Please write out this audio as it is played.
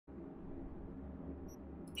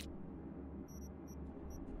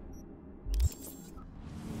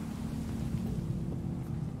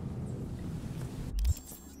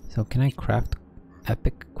So can I craft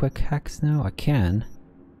epic quick hacks now? I can.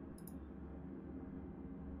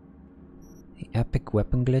 The epic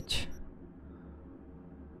weapon glitch.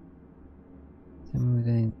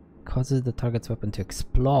 Causes the target's weapon to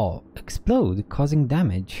explode, causing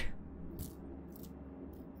damage.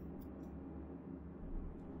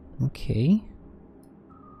 Okay.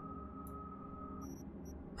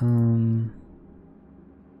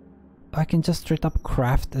 I can just straight up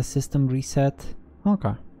craft a system reset.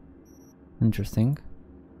 Okay. Interesting.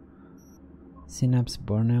 Synapse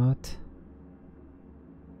burnout.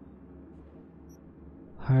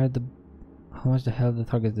 How much the hell the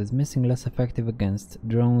target is missing, less effective against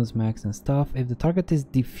drones, mechs and stuff. If the target is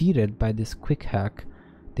defeated by this quick hack,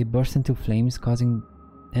 they burst into flames, causing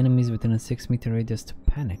enemies within a 6-meter radius to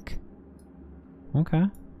panic. Okay.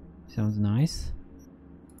 Sounds nice.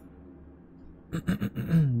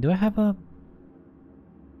 Do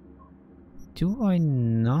I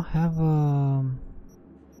not have a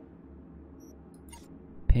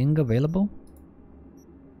ping available?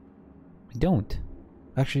 I don't.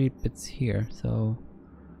 Actually, it's here, so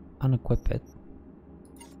unequip it.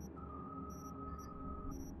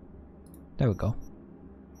 There we go.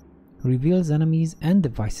 Reveals enemies and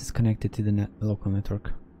devices connected to the local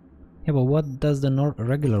network. Yeah, but what does the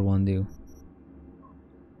regular one do?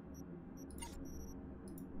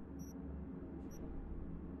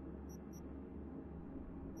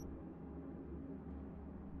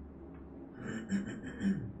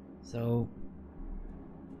 So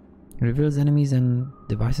reveals enemies and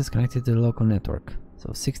devices connected to the local network.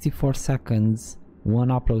 So 64 seconds, 1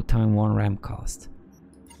 upload time, 1 RAM cost.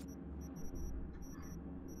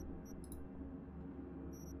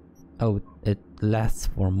 Oh, it lasts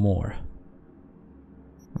for more.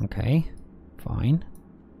 Okay, fine.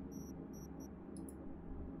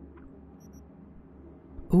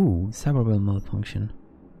 Ooh, cyberware malfunction.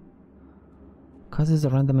 Causes a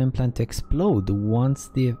random implant to explode once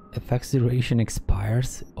the effect's duration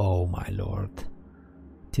expires. Oh my lord.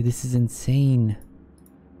 Dude, this is insane.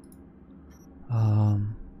 I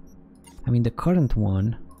mean, the current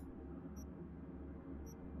one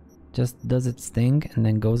just does its thing and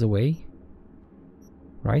then goes away,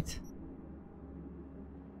 right?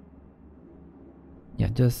 Yeah,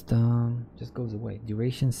 just goes away.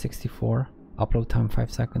 Duration 64, upload time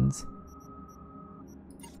 5 seconds.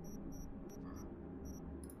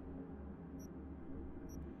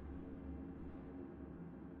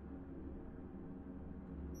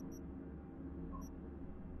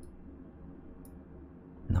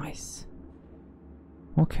 Nice.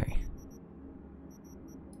 Okay.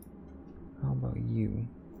 How about you?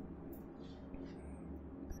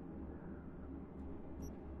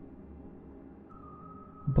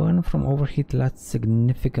 Burn from overheat lasts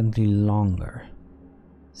significantly longer.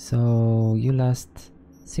 So you last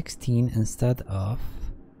 16 instead of...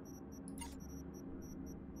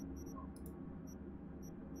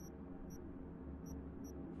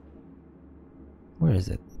 Where is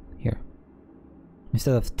it? Here.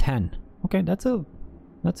 Instead of 10. Okay, that's a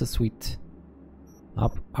sweet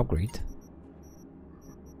upgrade.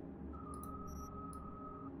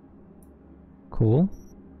 Cool.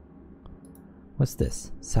 What's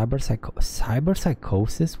this? Cyber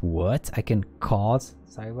psychosis? What? I can cause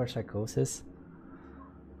cyber psychosis?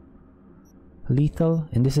 Lethal,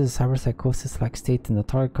 and this is a cyber psychosis like state in the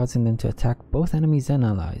target, causing them to attack both enemies and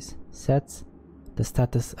allies. Sets the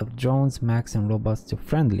status of drones, mechs and robots to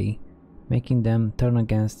friendly, making them turn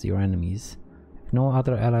against your enemies. If no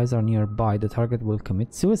other allies are nearby, the target will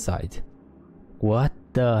commit suicide. What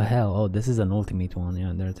the hell? Oh, this is an ultimate one.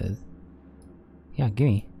 Yeah, there it is. Yeah,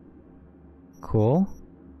 gimme. Cool.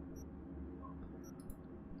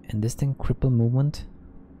 And this thing, cripple movement.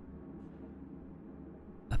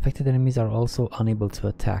 Affected enemies are also unable to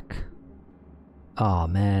attack. Oh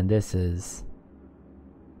man, this is...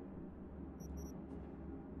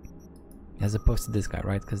 As opposed to this guy,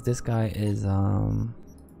 right? Because this guy is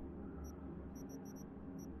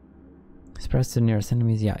spreads to nearest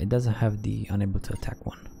enemies. Yeah, it doesn't have the unable to attack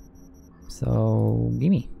one. So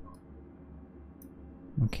gimme.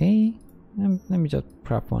 Okay, let me just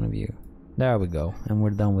prep one of you. There we go, and we're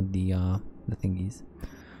done with the thingies.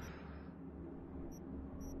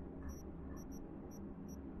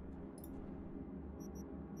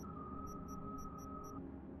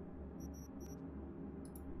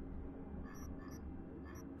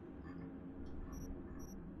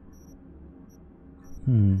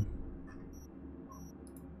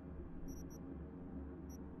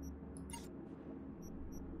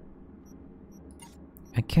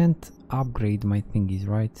 I can't upgrade my thingies,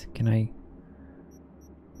 right? Can I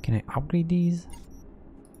upgrade these?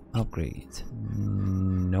 Upgrade.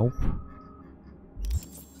 Nope.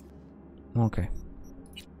 Okay.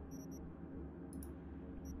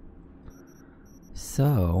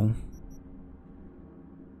 So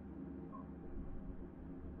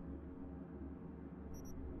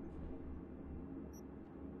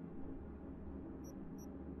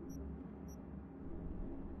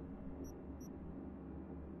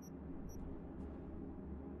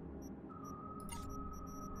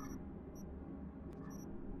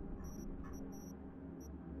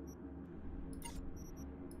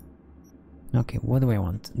okay, what do I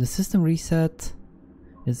want? The system reset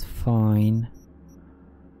is fine.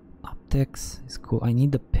 Optics is cool. I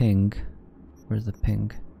need the ping. Where's the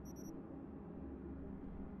ping?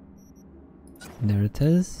 There it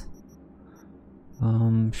is.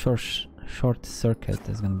 Short circuit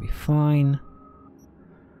is gonna be fine.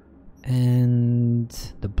 And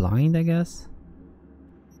the blind, I guess.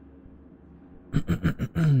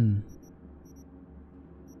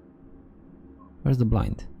 Where's the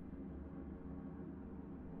blind?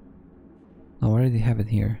 Oh, I already have it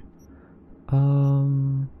here.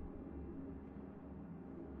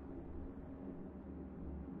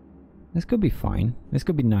 This could be fine. This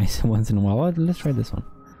could be nice once in a while. Well, let's try this one,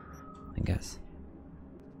 I guess.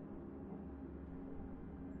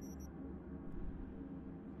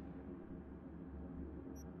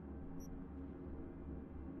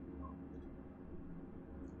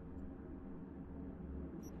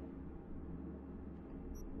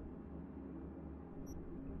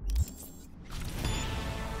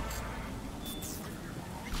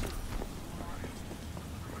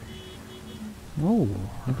 Oh,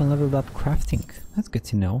 I can level up crafting. That's good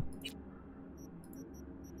to know.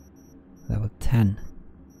 Level 10.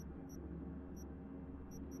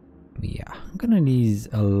 Yeah, I'm gonna need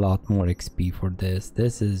a lot more XP for this.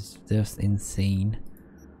 This is just insane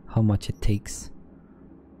how much it takes.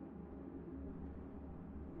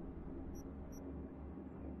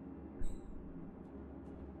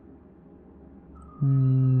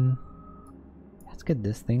 Let's get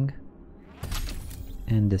this thing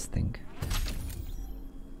and this thing.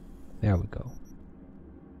 There we go.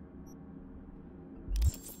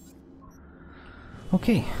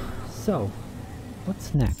 Okay, so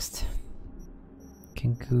what's next?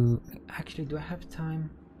 Kinku. Actually, do I have time?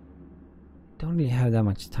 Don't really have that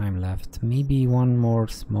much time left. Maybe one more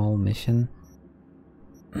small mission.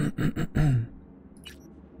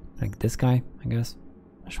 Like this guy, I guess.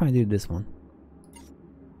 Let's try and do this one.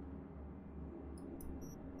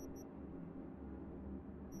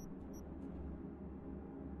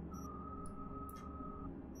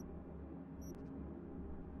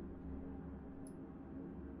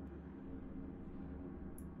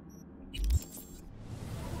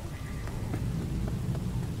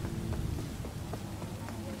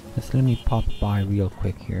 Just let me pop by real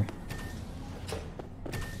quick here.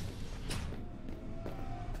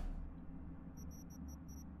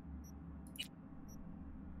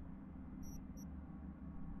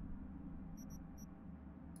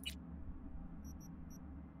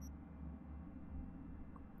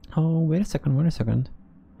 Oh, wait a second, wait a second.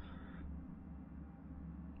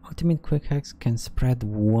 Ultimate quick hacks can spread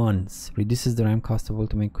once. Reduces the RAM cost of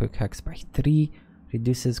ultimate quick hacks by 3.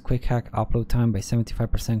 Reduces quick hack upload time by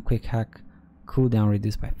 75%. Quick hack cooldown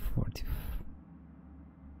reduced by 40.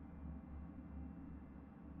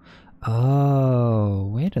 Oh,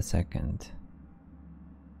 wait a second.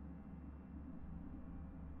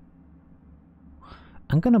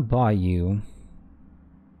 I'm gonna buy you.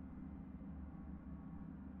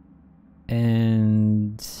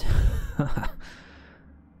 And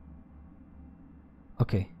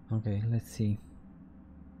okay, let's see.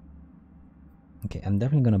 Okay, I'm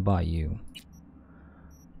definitely gonna buy you.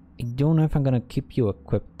 I don't know if I'm gonna keep you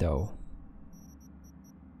equipped though.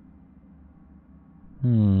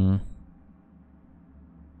 I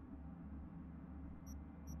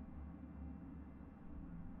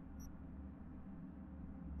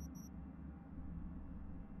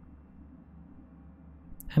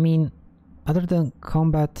mean, other than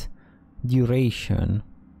combat duration,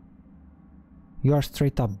 you are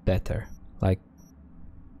straight up better. Like,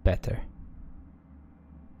 better.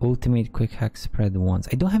 Ultimate quick hack spread once.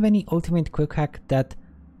 I don't have any ultimate quick hack that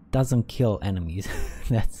doesn't kill enemies.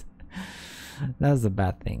 That's a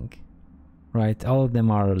bad thing, right? All of them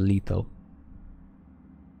are lethal.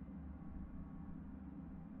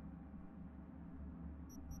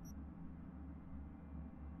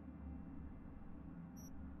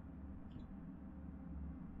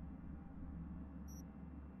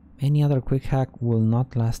 Any other quick hack will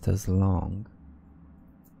not last as long.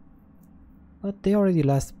 But they already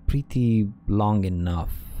last pretty long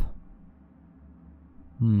enough.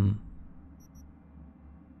 And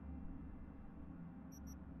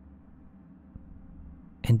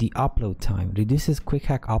the upload time reduces quick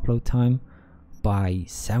hack upload time by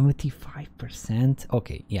 75%.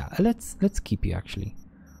 Okay, yeah, let's keep you actually.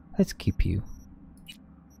 Let's keep you.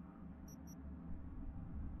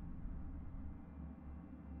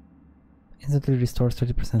 Instantly restores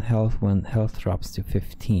 30% health when health drops to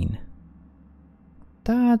 15.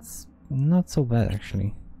 That's not so bad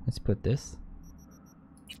actually. Let's put this.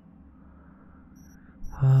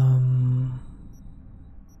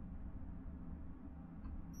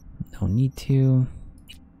 Don't need to.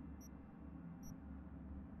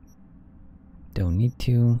 Don't need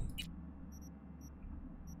to.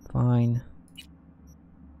 Fine.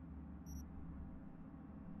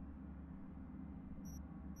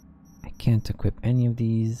 I can't equip any of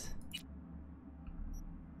these.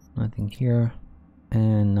 Nothing here.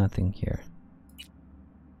 And nothing here.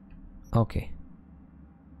 Okay.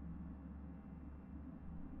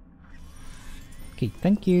 Okay,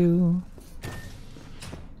 thank you.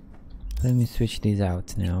 Let me switch these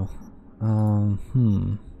out now.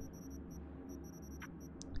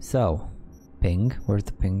 So, ping. Where's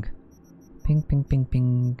the ping? Ping, ping, ping,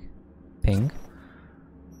 ping. Ping.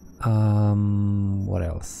 What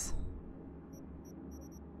else?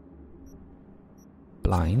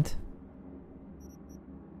 Blind.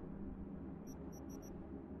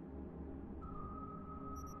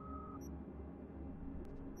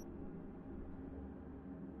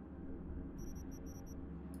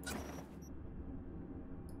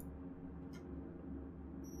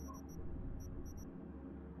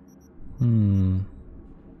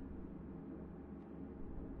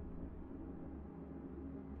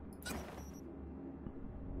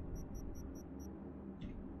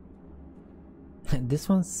 This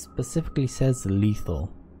one specifically says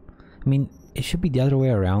lethal. I mean, it should be the other way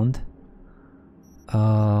around.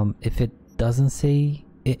 If it doesn't say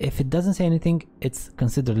anything, it's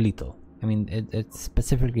considered lethal. I mean, it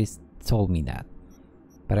specifically told me that.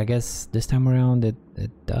 But I guess this time around it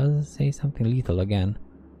does say something lethal again.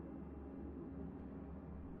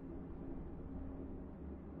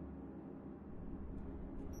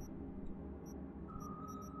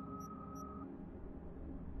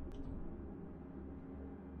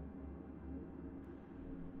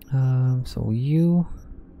 So you,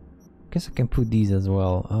 guess I can put these as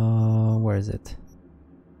well. Where is it?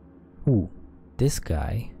 Ooh, this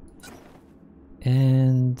guy.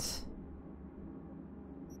 And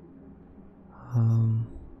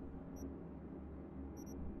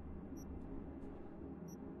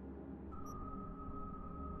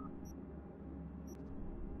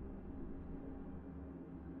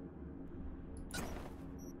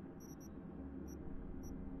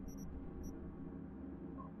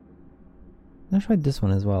let's try this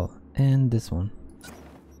one as well, and this one.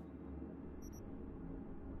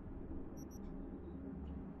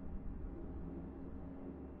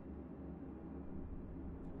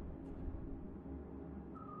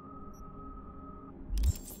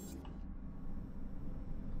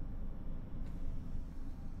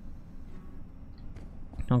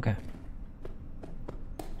 Okay.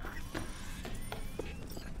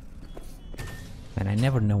 And I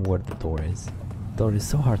never know where the door is. The door is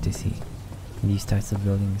so hard to see in these types of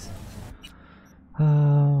buildings.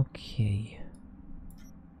 Okay.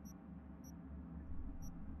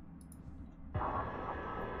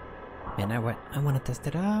 Man, I want to test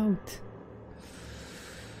it out.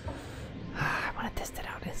 I want to test it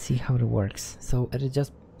out and see how it works. So it'll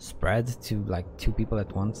just spread to like 2 people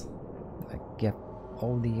at once. Like get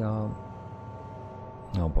all the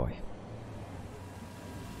oh boy.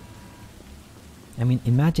 I mean,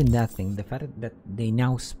 imagine that thing. The fact that they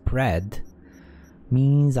now spread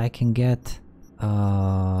means I can get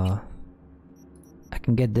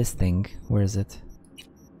this thing. Where is it?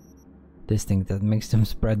 This thing that makes them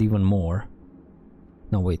spread even more.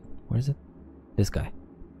 No, wait, where is it? This guy.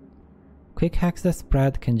 Quick hacks that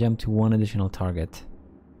spread can jump to 1 additional target.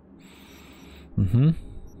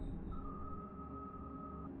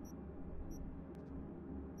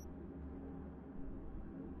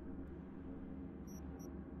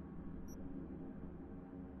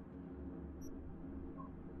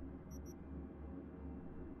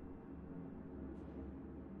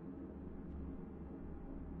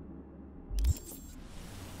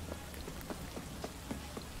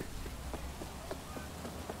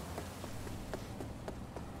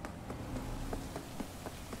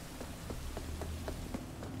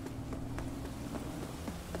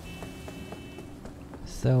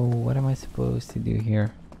 So what am I supposed to do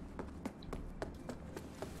here?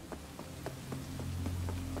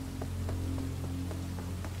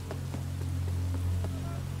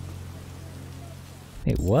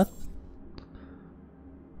 Hey, what?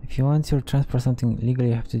 If you want to transport something legally,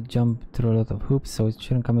 you have to jump through a lot of hoops, so it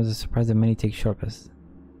shouldn't come as a surprise that many take shortcuts.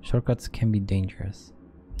 Shortcuts can be dangerous.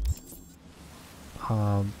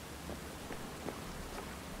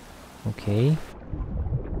 Okay.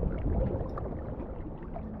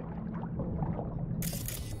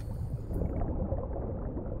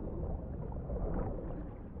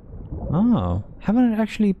 Oh, haven't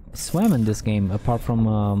actually swam in this game apart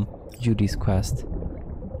from Judy's quest.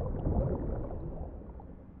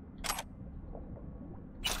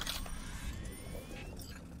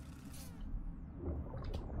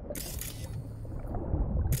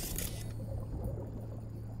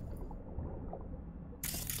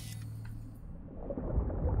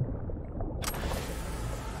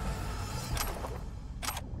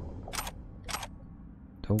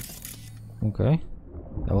 Oh, okay.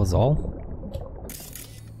 That was all?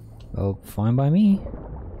 Well, fine by me.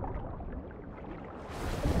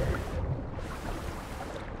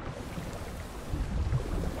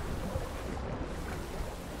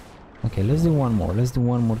 Okay, let's do one more. Let's do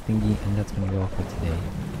one more thingy and that's gonna be all for today.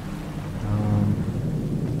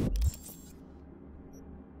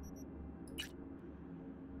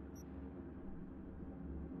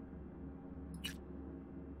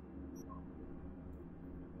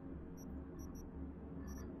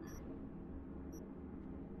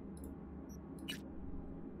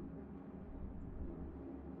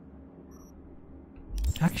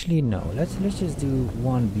 Actually, no. Let's just do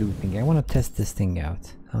one blue thing. I want to test this thing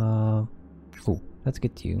out. Oh, let's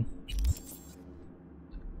get you.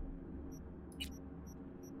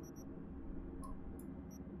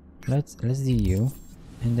 Let's do you,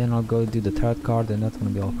 and then I'll go do the third card, and that's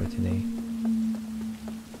gonna be all for today.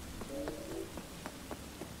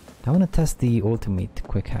 I want to test the ultimate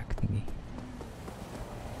quick hack thingy.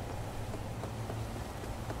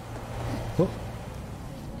 Oh.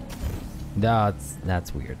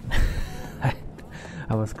 That's weird.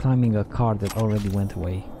 I was climbing a card that already went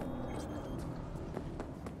away.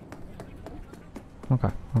 Okay.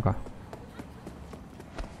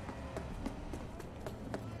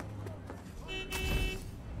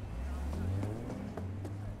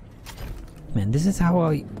 Man, this is how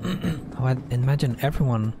I imagine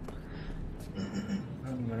everyone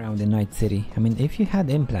running around in Night City. I mean, if you had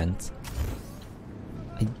implants,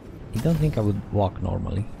 I don't think I would walk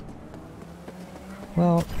normally.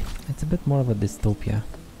 Well, it's a bit more of a dystopia.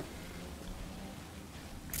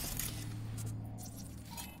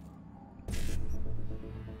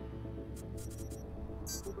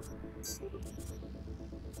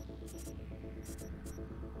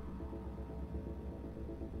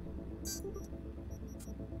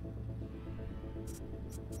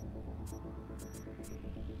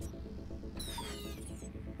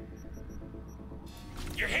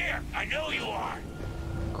 You're here! I know you are!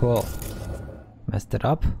 Cool. Messed it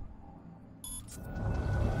up.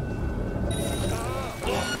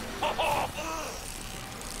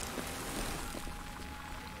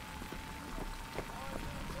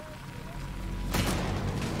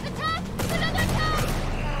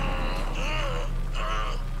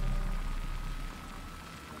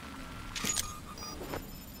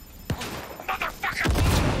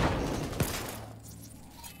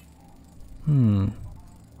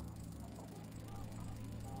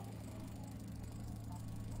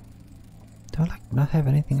 Do I not have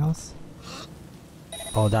anything else?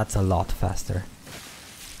 Oh, that's a lot faster.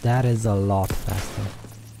 That is a lot faster.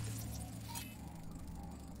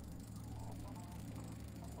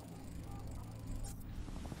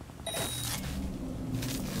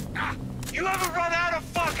 You ever run out of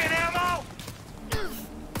fucking ammo?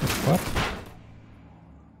 What?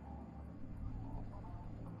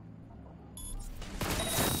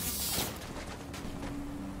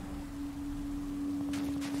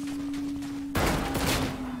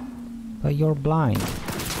 But you're blind.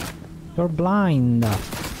 You're blind.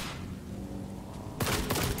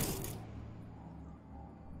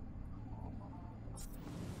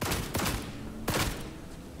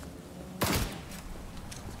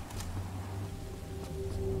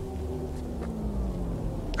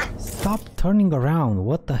 Stop turning around.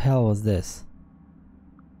 What the hell was this?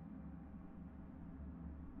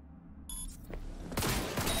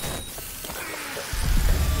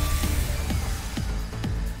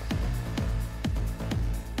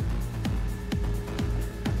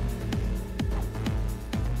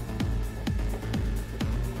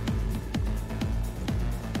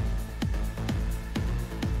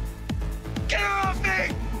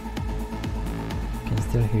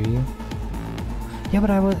 Still hear you? Yeah, but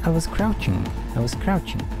I was crouching. And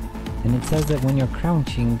it says that when you're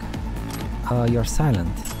crouching, you're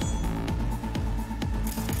silent.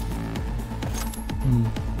 Okay,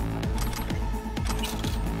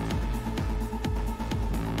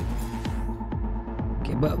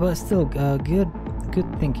 but still, good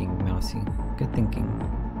thinking, Mousy. Good thinking.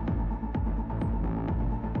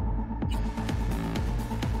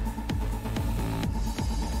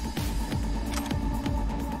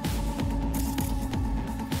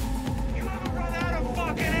 You ever run out of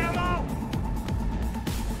fucking ammo?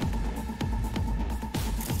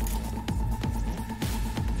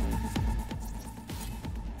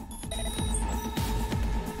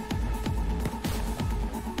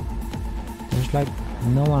 There's like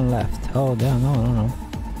no one left. Oh, there, no.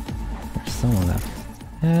 There's someone left.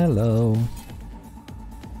 Hello.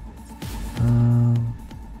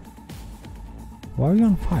 Why are you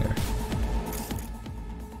on fire?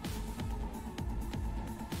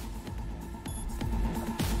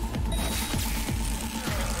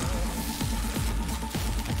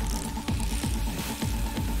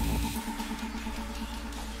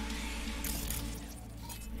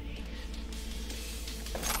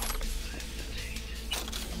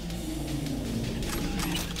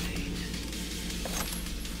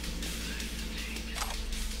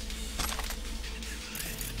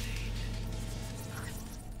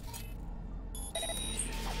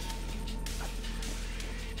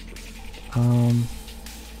 I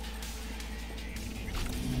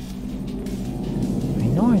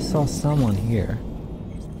know I saw someone here.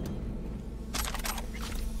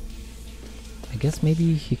 I guess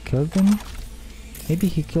maybe he killed him? Maybe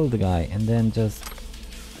he killed the guy and then just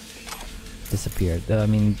disappeared. I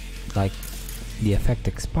mean, like, the effect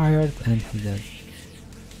expired and he did.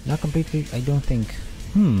 Not completely, I don't think.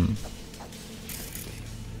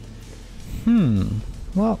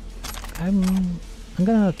 Well, I'm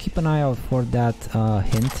gonna keep an eye out for that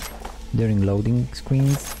hint during loading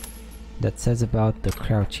screens that says about the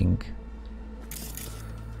crouching.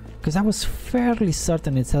 Because I was fairly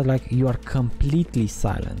certain it said like you are completely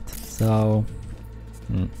silent. So,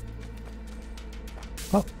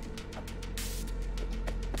 well,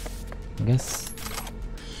 I guess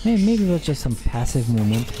maybe it was just some passive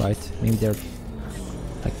movement, right? Maybe they're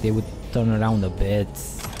like they would turn around a bit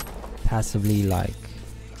passively, like,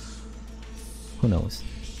 who knows?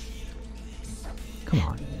 Come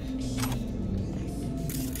on.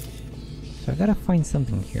 So I gotta find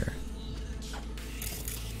something here.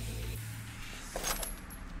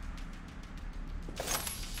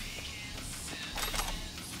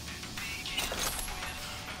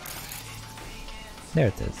 There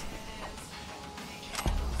it is.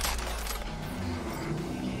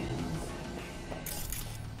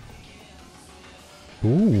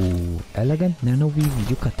 Ooh, elegant nanoweave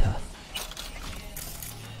yukata.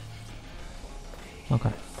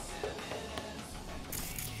 Okay.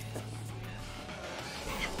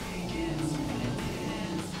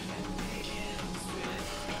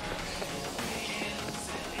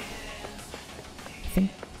 I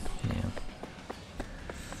think, yeah.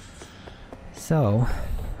 So,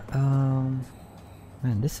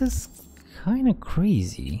 man, this is kind of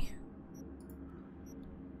crazy.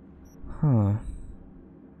 Huh.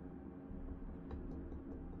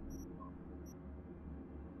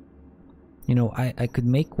 You know, I could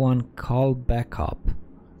make one call back up,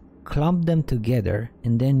 clump them together,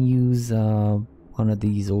 and then use one of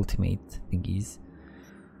these ultimate thingies.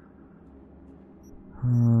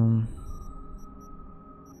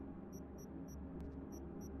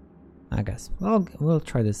 I guess. Well, we'll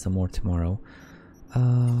try this some more tomorrow.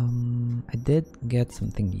 I did get some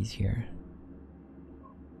thingies here.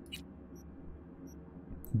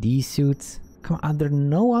 These suits. Come on, are there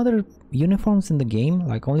no other uniforms in the game?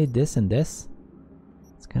 Like only this and this?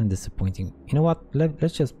 It's kind of disappointing. You know what?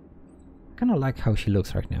 Let's just... kind of like how she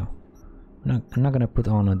looks right now. I'm not gonna put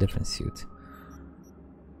on a different suit.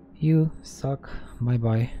 You suck. Bye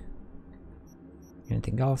bye.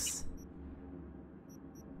 Anything else?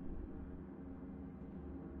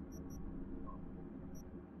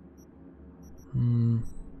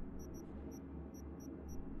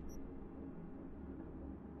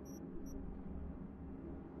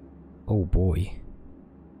 Oh boy.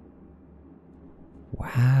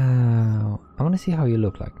 Wow. I want to see how you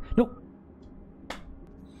look like. No! I'm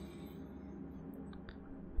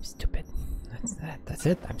stupid. That's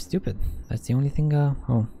it. I'm stupid. That's the only thing,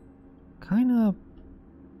 oh. Kinda...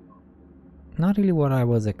 not really what I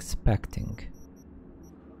was expecting.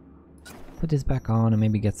 Put this back on and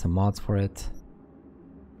maybe get some mods for it.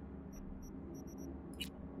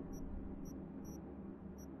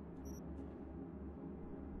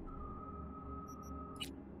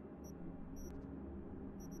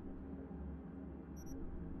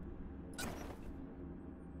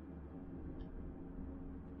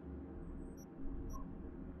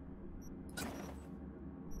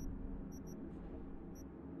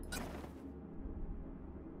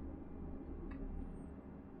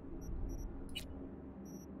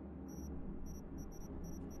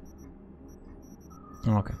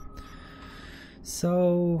 Okay.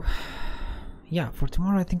 So yeah, for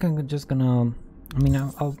tomorrow I think I'm just gonna, I mean,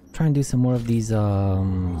 I'll try and do some more of these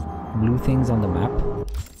blue things on the map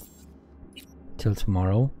till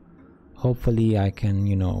tomorrow. Hopefully I can,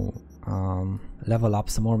 you know, level up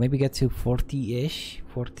some more, maybe get to 40-ish,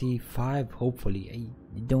 45 hopefully.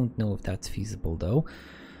 I don't know if that's feasible though.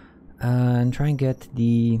 And try and get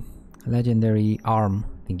the legendary arm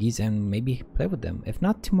thingies and maybe play with them. If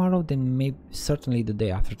not tomorrow, then maybe certainly the day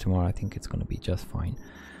after tomorrow. I think it's gonna be just fine.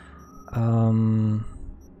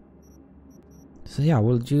 So yeah,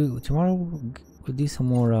 we'll do tomorrow. We'll do some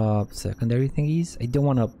more secondary thingies. I don't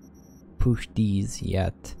want to push these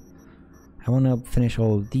yet. I want to finish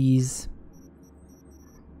all of these.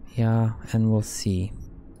 Yeah, and we'll see.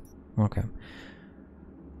 Okay.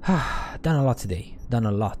 Done a lot today. Done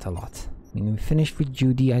a lot. I mean, we finished with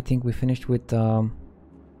Judy. I think we finished with Pan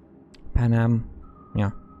Am.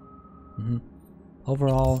 Yeah.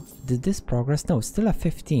 Overall, did this progress? No, still at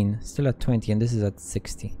 15, still at 20, and this is at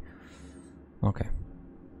 60. Okay.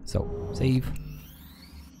 So, save.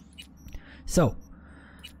 So,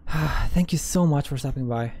 thank you so much for stopping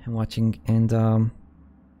by and watching, and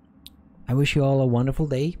I wish you all a wonderful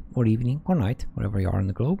day or evening or night, wherever you are in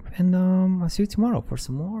the globe, and I'll see you tomorrow for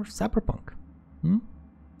some more Cyberpunk.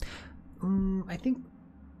 I think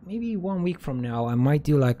maybe 1 week from now I might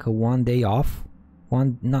do like a 1 day off,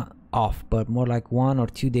 not off, but more like 1 or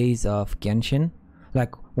 2 days of Genshin,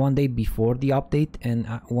 like 1 day before the update and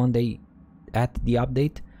 1 day at the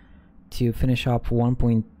update to finish up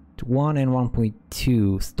 1.1 and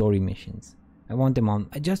 1.2 story missions.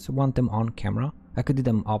 I just want them on camera. I could do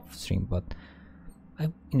them off stream, but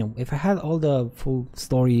you know, if I had all the full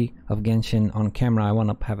story of Genshin on camera, I want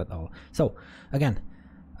to have it all. So again,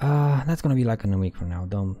 that's gonna be like in a week from now.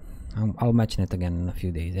 I'll mention it again in a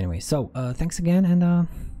few days anyway. So thanks again, and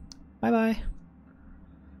bye bye.